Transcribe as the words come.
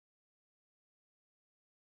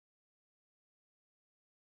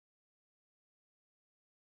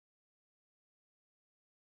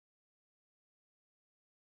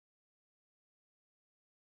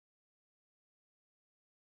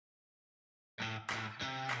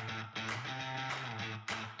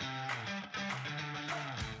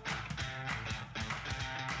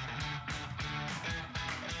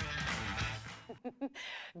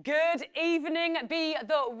Good evening,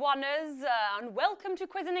 Bethewoneers, and welcome to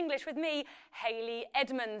Quiz in English with me, Hayley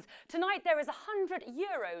Edmonds. Tonight there is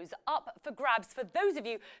 €100 up for grabs for those of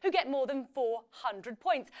you who get more than 400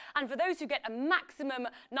 points. And for those who get a maximum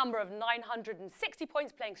number of 960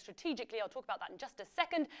 points playing strategically, I'll talk about that in just a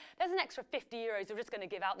second, there's an extra €50 we're just going to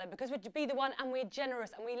give out there because we're Be The One and we're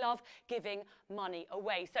generous and we love giving money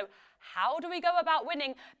away. So how do we go about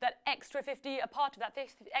winning that extra 50, a part of that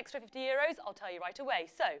extra €50? I'll tell you right away.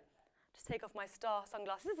 So, just take off my star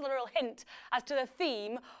sunglasses. This is a little hint as to the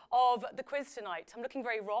theme of the quiz tonight. I'm looking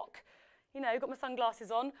very rock. You know, got my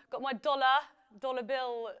sunglasses on, got my dollar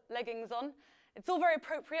bill leggings on. It's all very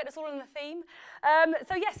appropriate. It's all in the theme.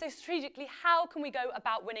 So strategically, how can we go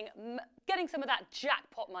about winning, getting some of that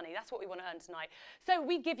jackpot money? That's what we want to earn tonight. So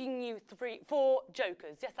we're giving you four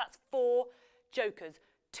jokers. Yes, that's 4 jokers.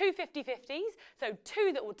 2 50-50s, so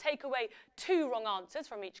 2 that will take away 2 wrong answers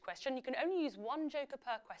from each question. You can only use 1 joker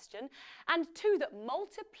per question, and 2 that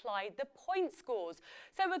multiply the point scores.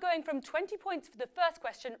 So we're going from 20 points for the first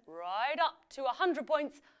question right up to 100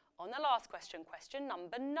 points on the last question, question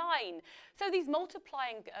number 9. So these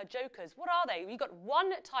multiplying jokers, what are they? You've got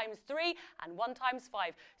 1 times 3 and 1 times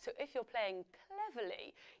 5. So if you're playing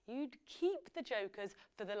cleverly, you'd keep the jokers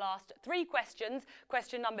for the last 3 questions.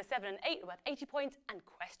 Question number 7 and 8 are worth 80 points, and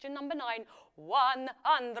question number 9,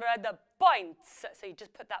 100 points. So you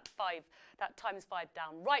just put that times 5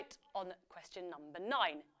 down right on question number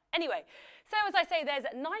 9. Anyway, so as I say, there's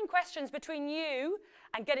 9 questions between you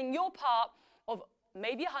and getting your part of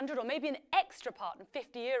maybe 100 or maybe an extra part and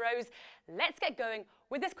 €50. Let's get going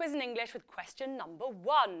with this quiz in English with question number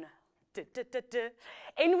 1.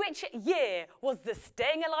 In which year was the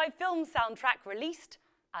Staying Alive film soundtrack released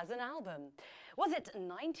as an album? Was it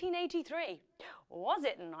 1983? Was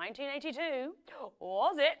it 1982?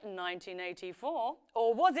 Was it 1984?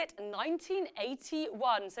 Or was it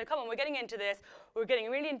 1981? So come on, we're getting into this. We're getting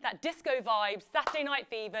really into that disco vibe, Saturday Night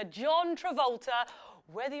Fever, John Travolta.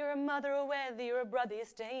 Whether you're a mother or whether you're a brother, you're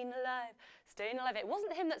staying alive, staying alive. It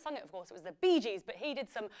wasn't him that sung it, of course, it was the Bee Gees, but he did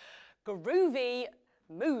some groovy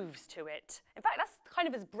moves to it. In fact, that's kind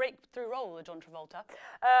of his breakthrough role, John Travolta.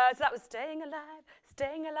 So that was Staying Alive,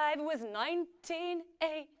 Staying Alive. It was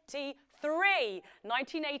 1983.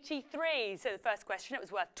 1983. So the first question, it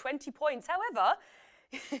was worth 20 points. However,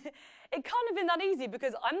 it can't have been that easy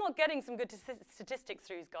because I'm not getting some good statistics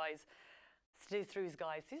through, guys.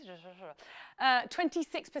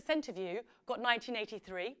 26% of you got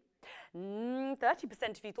 1983.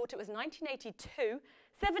 30% of you thought it was 1982.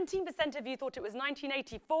 17% of you thought it was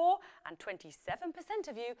 1984. And 27%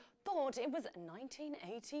 of you thought it was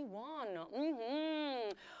 1981.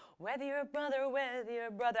 Whether you're a brother or whether you're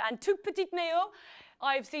a brother. And tout petit Méo,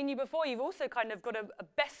 I've seen you before. You've also kind of got a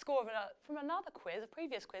best score from another quiz, a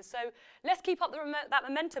previous quiz. So let's keep up that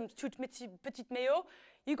momentum, tout petit Méo.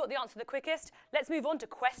 You got the answer the quickest. Let's move on to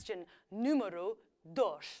question numero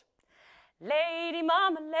 2. Lady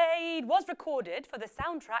Marmalade was recorded for the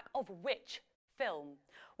soundtrack of which film?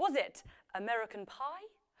 Was it American Pie?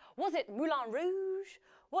 Was it Moulin Rouge?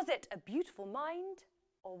 Was it A Beautiful Mind?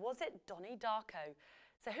 Or was it Donnie Darko?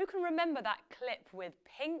 So who can remember that clip with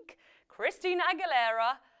Pink, Christina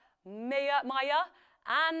Aguilera, Maya,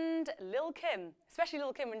 and Lil' Kim? Especially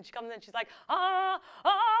Lil' Kim when she comes in, she's like,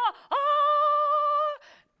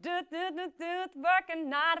 working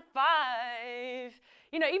 9 to 5.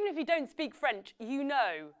 You know, even if you don't speak French, you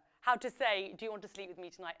know how to say, do you want to sleep with me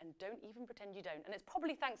tonight? And don't even pretend you don't. And it's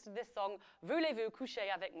probably thanks to this song, Voulez-vous coucher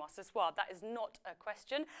avec moi ce soir? That is not a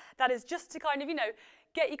question. That is just to kind of, you know,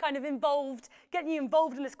 get you kind of involved, getting you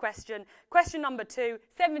involved in this question. Question number 2,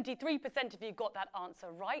 73% of you got that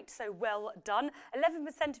answer right, so well done.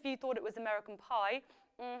 11% of you thought it was American Pie.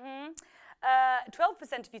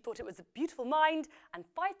 12% of you thought it was A Beautiful Mind, and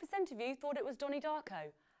 5% of you thought it was Donnie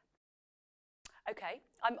Darko. Okay,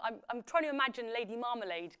 I'm trying to imagine Lady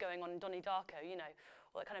Marmalade going on in Donnie Darko, you know,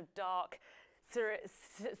 all that kind of dark,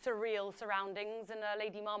 surreal surroundings, and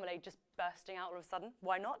Lady Marmalade just bursting out all of a sudden.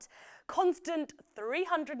 Why not? Constant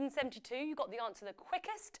 372, you got the answer the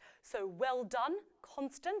quickest, so well done,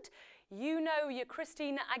 Constant. You know your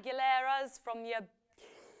Christina Aguileras from your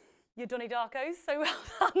Donnie Darkos, so well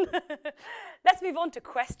done. Let's move on to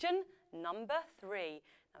question number 3.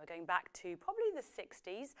 Now we're going back to probably the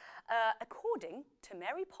 60s. According to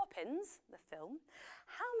Mary Poppins, the film,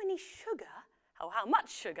 how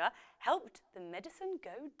much sugar helped the medicine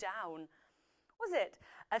go down? Was it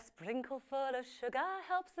a sprinkle full of sugar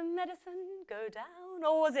helps the medicine go down?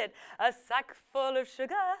 Or was it a sack full of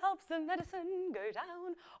sugar helps the medicine go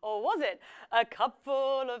down? Or was it a cup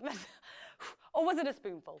full of medicine? Or was it a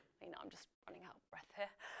spoonful? You know, I'm just running out of breath here.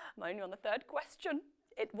 I'm only on the third question.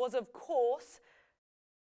 It was, of course,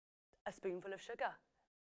 A Spoonful of Sugar.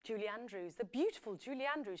 Julie Andrews, the beautiful Julie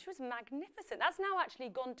Andrews. She was magnificent. That's now actually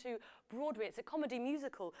gone to Broadway. It's a comedy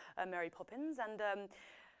musical, Mary Poppins, and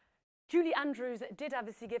Julie Andrews did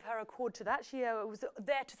obviously give her a chord to that. She was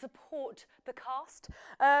there to support the cast.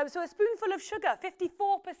 So A Spoonful of Sugar,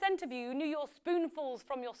 54% of you knew your spoonfuls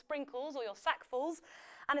from your sprinkles or your sackfuls,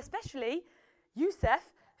 and especially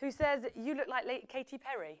Youssef, who says you look like late Katy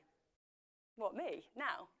Perry. What, me?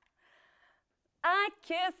 Now. I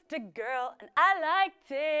kissed a girl and I liked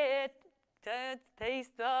it. The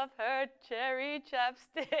taste of her cherry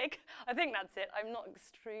chapstick. I think that's it. I'm not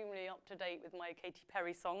extremely up to date with my Katy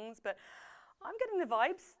Perry songs, but I'm getting the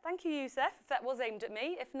vibes. Thank you, Youssef, if that was aimed at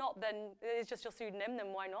me. If not, then it's just your pseudonym,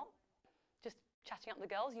 then why not? Just chatting up the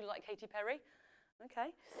girls. You like Katy Perry?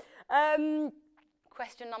 Okay.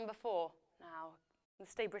 Question number 4. Now,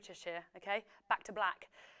 let's stay British here, okay? Back to Black.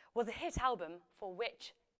 Was a hit album for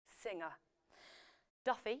which singer?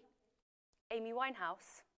 Duffy, Amy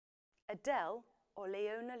Winehouse, Adele, or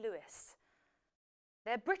Leona Lewis?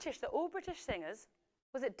 They're British, they're all British singers.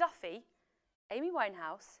 Was it Duffy, Amy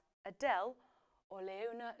Winehouse, Adele, or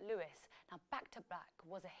Leona Lewis? Now, Back to Black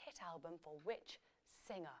was a hit album for which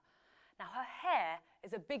singer? Now, her hair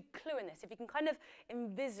is a big clue in this. If you can kind of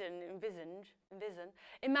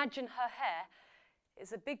imagine her hair,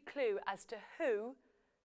 it's a big clue as to who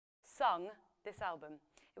sung this album.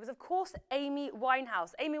 It was, of course, Amy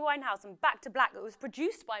Winehouse. Amy Winehouse and Back to Black. It was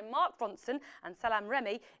produced by Mark Ronson and Salam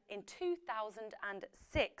Remy in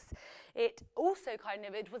 2006. It also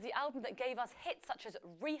it was the album that gave us hits such as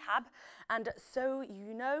Rehab and So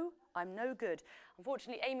You Know I'm No Good.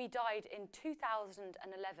 Unfortunately, Amy died in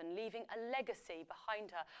 2011, leaving a legacy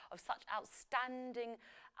behind her of such outstanding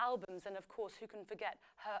albums. And, of course, who can forget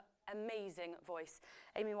her amazing voice?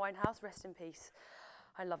 Amy Winehouse, rest in peace.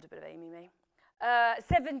 I loved a bit of Amy, me.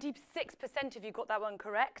 76% of you got that one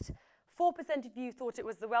correct. 4% of you thought it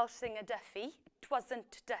was the Welsh singer Duffy. It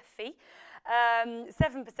wasn't Duffy.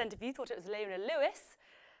 7% of you thought it was Leona Lewis,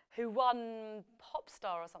 who won Pop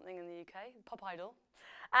Star or something in the UK, Pop Idol.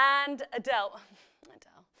 And Adele.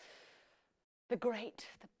 Adele. The great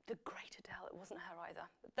Adele. It wasn't her either.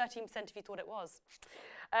 13% of you thought it was.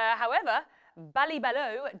 However,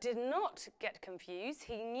 Ballybalo did not get confused.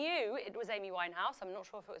 He knew it was Amy Winehouse. I'm not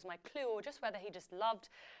sure if it was my clue or just whether he just loved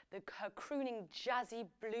her crooning, jazzy,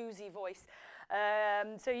 bluesy voice.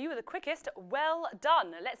 So you were the quickest. Well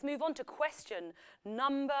done. Let's move on to question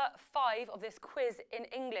number 5 of this quiz in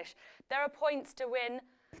English. There are points to win.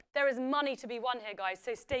 There is money to be won here, guys,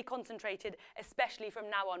 so stay concentrated, especially from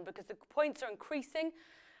now on, because the points are increasing.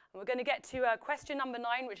 And we're going to get to question number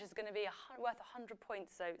 9, which is going to be worth 100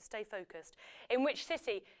 points, so stay focused. In which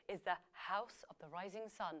city is the House of the Rising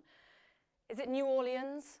Sun? Is it New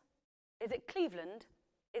Orleans? Is it Cleveland?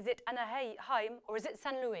 Is it Anaheim? Or is it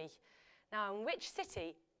St. Louis? Now, in which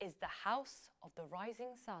city is the House of the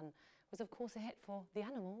Rising Sun? It was, of course, a hit for the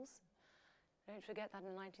Animals. Don't forget that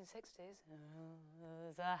in the 1960s.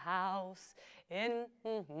 There's a house in...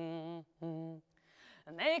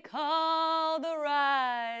 and they call the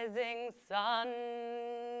rising sun.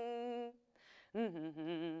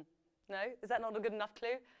 No? Is that not a good enough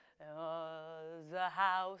clue? There was a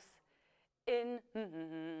house in...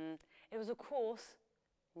 It was, of course,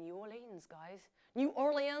 New Orleans, guys. New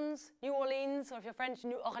Orleans, or if you're French,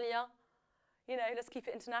 New Orleans. You know, let's keep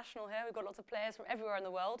it international here. We've got lots of players from everywhere in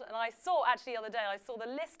the world. And I saw, actually, the other day, I saw the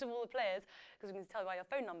list of all the players, because we can tell by your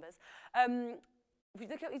phone numbers.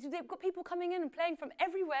 They've got people coming in and playing from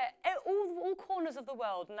everywhere, all corners of the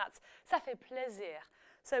world, and that's ça fait plaisir.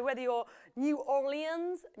 So whether you're New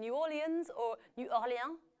Orleans, or New Orleans,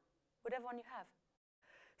 whatever one you have.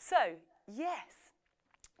 So, yes,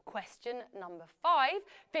 question number 5,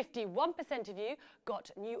 51% of you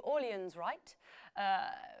got New Orleans right,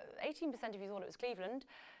 18% of you thought it was Cleveland,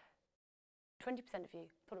 20% of you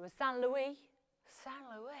thought it was St. Louis. St.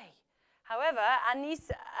 Louis. However,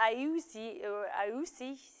 Anis Ayousi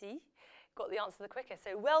got the answer the quickest.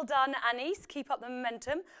 So well done, Anis. Keep up the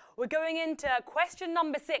momentum. We're going into question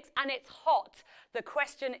number 6, and it's hot. The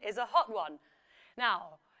question is a hot one.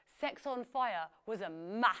 Now, Sex on Fire was a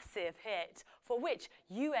massive hit for which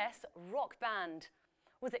US rock band?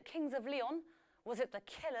 Was it Kings of Leon? Was it The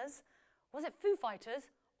Killers? Was it Foo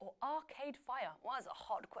Fighters? Or Arcade Fire? Well, that's a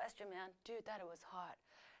hot question, man. Dude, that was hot.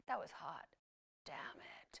 That was hot. Damn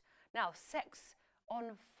it. Now, Sex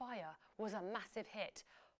on Fire was a massive hit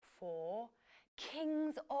for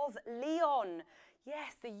Kings of Leon.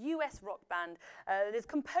 Yes, the US rock band. It is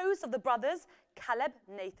composed of the brothers Caleb,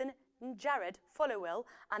 Nathan, and Jared Followell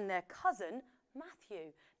and their cousin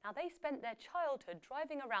Matthew. Now, they spent their childhood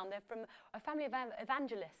driving around. They're from a family of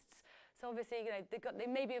evangelists. So obviously, you know, they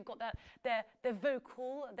maybe have got that, their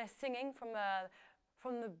vocal, their singing from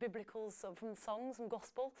the biblical, from songs and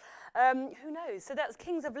gospel. Who knows? So that's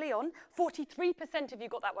Kings of Leon. 43% of you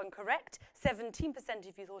got that one correct. 17%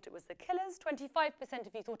 if you thought it was the Killers. 25%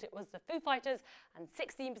 if you thought it was the Foo Fighters. And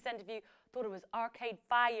 16% of you thought it was Arcade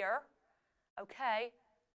Fire. Okay.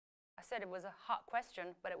 I said it was a hot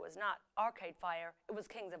question, but it was not Arcade Fire. It was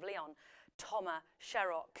Kings of Leon. Thomas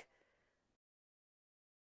Sherrock.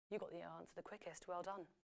 You got the answer the quickest. Well done.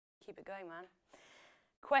 Keep it going, man.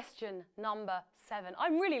 Question number 7.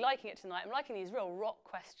 I'm really liking it tonight. I'm liking these real rock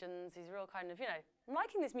questions, these real kind of, you know, I'm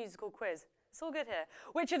liking this musical quiz. It's all good here.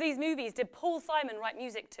 Which of these movies did Paul Simon write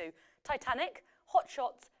music to? Titanic, Hot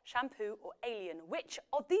Shots, Shampoo, or Alien? Which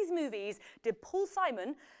of these movies did Paul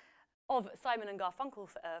Simon, of Simon and Garfunkel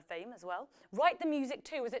fame as well, write the music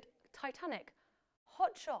to? Was it Titanic,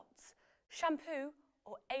 Hot Shots, Shampoo,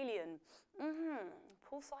 or Alien?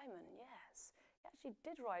 Paul Simon, yes. He actually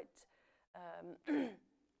did write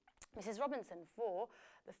Mrs. Robinson for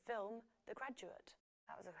the film The Graduate.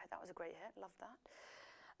 That was a great hit. Love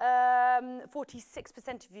that.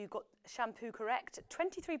 46% of you got Shampoo correct.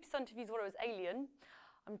 23% of you thought it was Alien.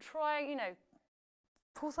 I'm trying, you know,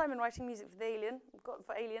 Paul Simon writing music for the Alien. Got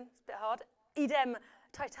for Alien. It's a bit hard. Idem,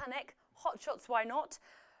 Titanic. Hot Shots, why not?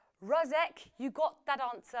 Razek, you got that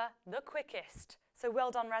answer the quickest. So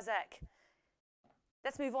well done, Razek.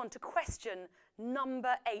 Let's move on to question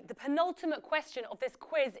number 8. The penultimate question of this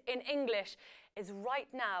quiz in English is right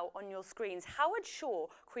now on your screens. Howard Shore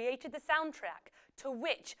created the soundtrack to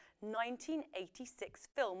which 1986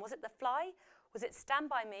 film? Was it The Fly? Was it Stand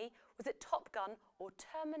By Me? Was it Top Gun or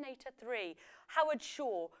Terminator 3? Howard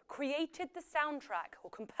Shore created the soundtrack or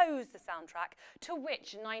composed the soundtrack to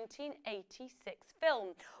which 1986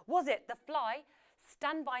 film? Was it The Fly,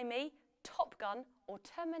 Stand By Me, Top Gun or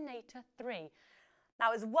Terminator 3?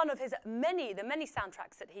 Now, as one of the many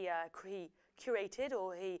soundtracks that he curated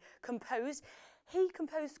or he composed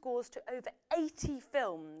scores to over 80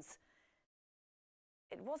 films.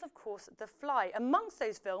 It was, of course, The Fly. Amongst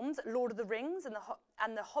those films, Lord of the Rings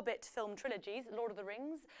and the Hobbit film trilogies, Lord of the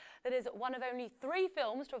Rings, that is one of only 3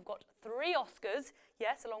 films to have got 3 Oscars,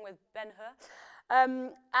 yes, along with Ben-Hur,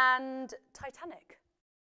 and Titanic.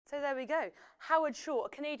 So there we go. Howard Shore, a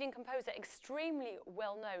Canadian composer, extremely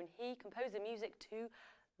well known. He composed the music to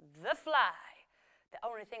The Fly. The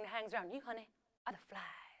only thing that hangs around you, honey, are the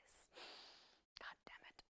flies. God damn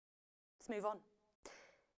it. Let's move on.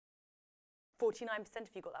 49%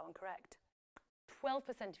 of you got that one correct. 12%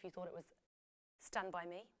 of you thought it was Stand By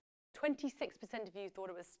Me. 26% of you thought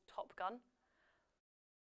it was Top Gun.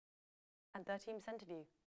 And 13% of you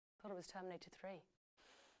thought it was Terminator 3.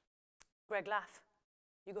 Greg Laff.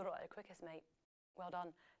 You got it right the quickest, mate. Well done.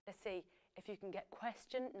 Let's see if you can get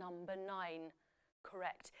question number 9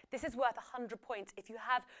 correct. This is worth 100 points. If you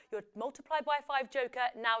have your multiply by 5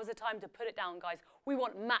 joker, now is the time to put it down, guys. We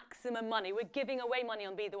want maximum money. We're giving away money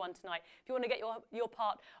on Be The One tonight. If you want to get your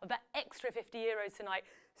part of that extra 50 euros tonight,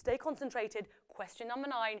 stay concentrated. Question number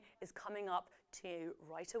 9 is coming up to you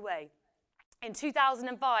right away. In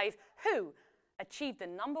 2005, who achieved the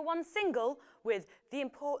 #1 single with The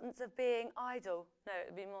Importance of Being Idle? No, it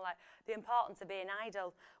would be more like The Importance of Being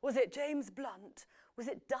Idle. Was it James Blunt? Was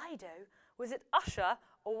it Dido? Was it Usher?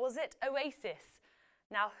 Or was it Oasis?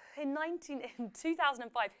 Now, in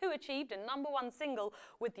 2005, who achieved a #1 single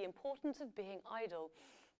with The Importance of Being Idle?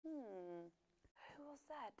 Who was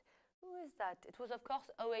that? Who is that? It was, of course,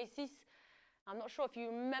 Oasis. I'm not sure if you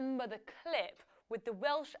remember the clip with the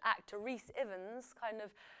Welsh actor Rhys Ifans kind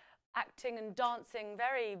of acting and dancing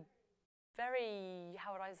very,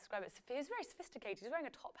 how would I describe it? He was very sophisticated. He was wearing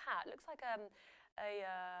a top hat. Looks like I was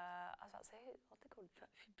about to say, what they call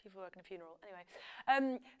people working a funeral. Anyway,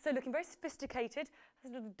 so looking very sophisticated.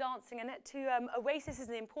 There's a little dancing in it. To Oasis is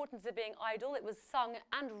The Importance of Being Idle. It was sung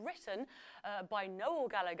and written by Noel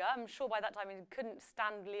Gallagher. I'm sure by that time he couldn't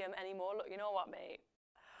stand Liam anymore. Look, you know what, mate?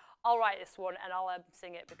 I'll write this one and I'll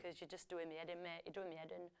sing it because you're just doing me head in, mate. You're doing me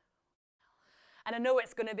head in. And I know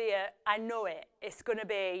it's going to be it's going to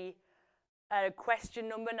be question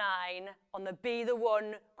number 9 on the Be The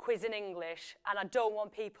One quiz in English. And I don't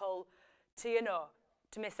want people to, you know,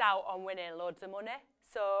 to miss out on winning loads of money.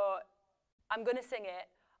 So I'm going to sing it.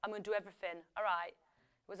 I'm going to do everything. All right.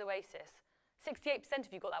 It was Oasis. 68%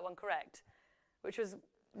 of you got that one correct, which was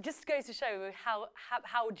just goes to show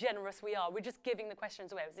how generous we are. We're just giving the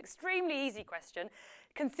questions away. It was an extremely easy question.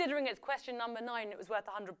 Considering it's question number 9, it was worth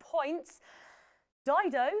 100 points.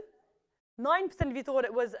 Dido, 9% of you thought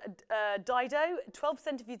it was Dido.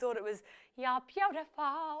 12% of you thought it was You're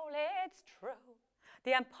beautiful, it's true.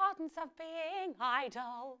 The importance of being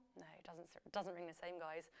idle. No, it doesn't ring the same,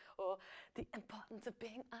 guys. Or the importance of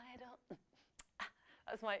being idle.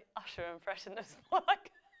 That's my Usher impression. It's more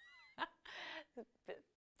like bit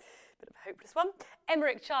of a hopeless one.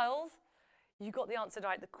 Emmerich Charles, you got the answer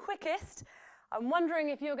right the quickest. I'm wondering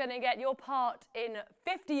if you're going to get your part in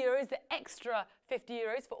 50 euros, the extra 50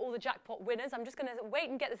 euros for all the jackpot winners. I'm just going to wait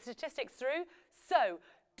and get the statistics through. So,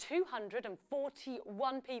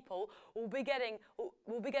 241 people will be getting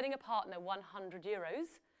a partner 100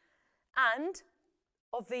 euros. And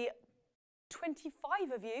of the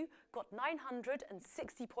 25 of you got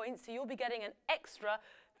 960 points, so you'll be getting an extra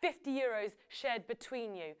 50 euros shared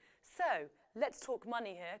between you. So, let's talk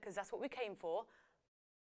money here, because that's what we came for.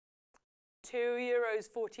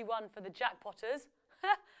 €2.41 for the jackpotters.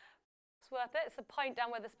 It's worth it. It's a pint down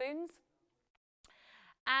with the spoons.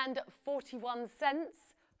 And 41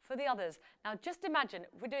 cents for the others. Now, just imagine,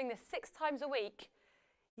 if we're doing this 6 times a week,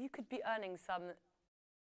 you could be earning some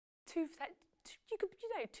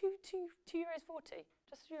 €2.40.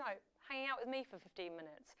 Just, hanging out with me for 15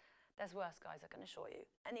 minutes. There's worse, guys, I can assure you.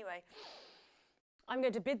 Anyway, I'm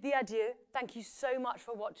going to bid thee adieu. Thank you so much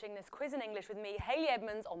for watching this quiz in English with me, Hayley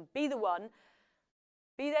Edmonds, on Be The One.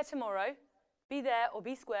 Be there tomorrow. Be there or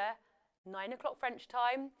be square. 9 o'clock French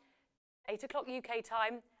time, 8 o'clock UK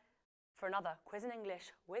time, for another quiz in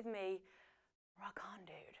English with me, Rock on,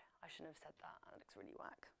 dude. I shouldn't have said that. That looks really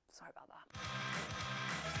whack. Sorry about that.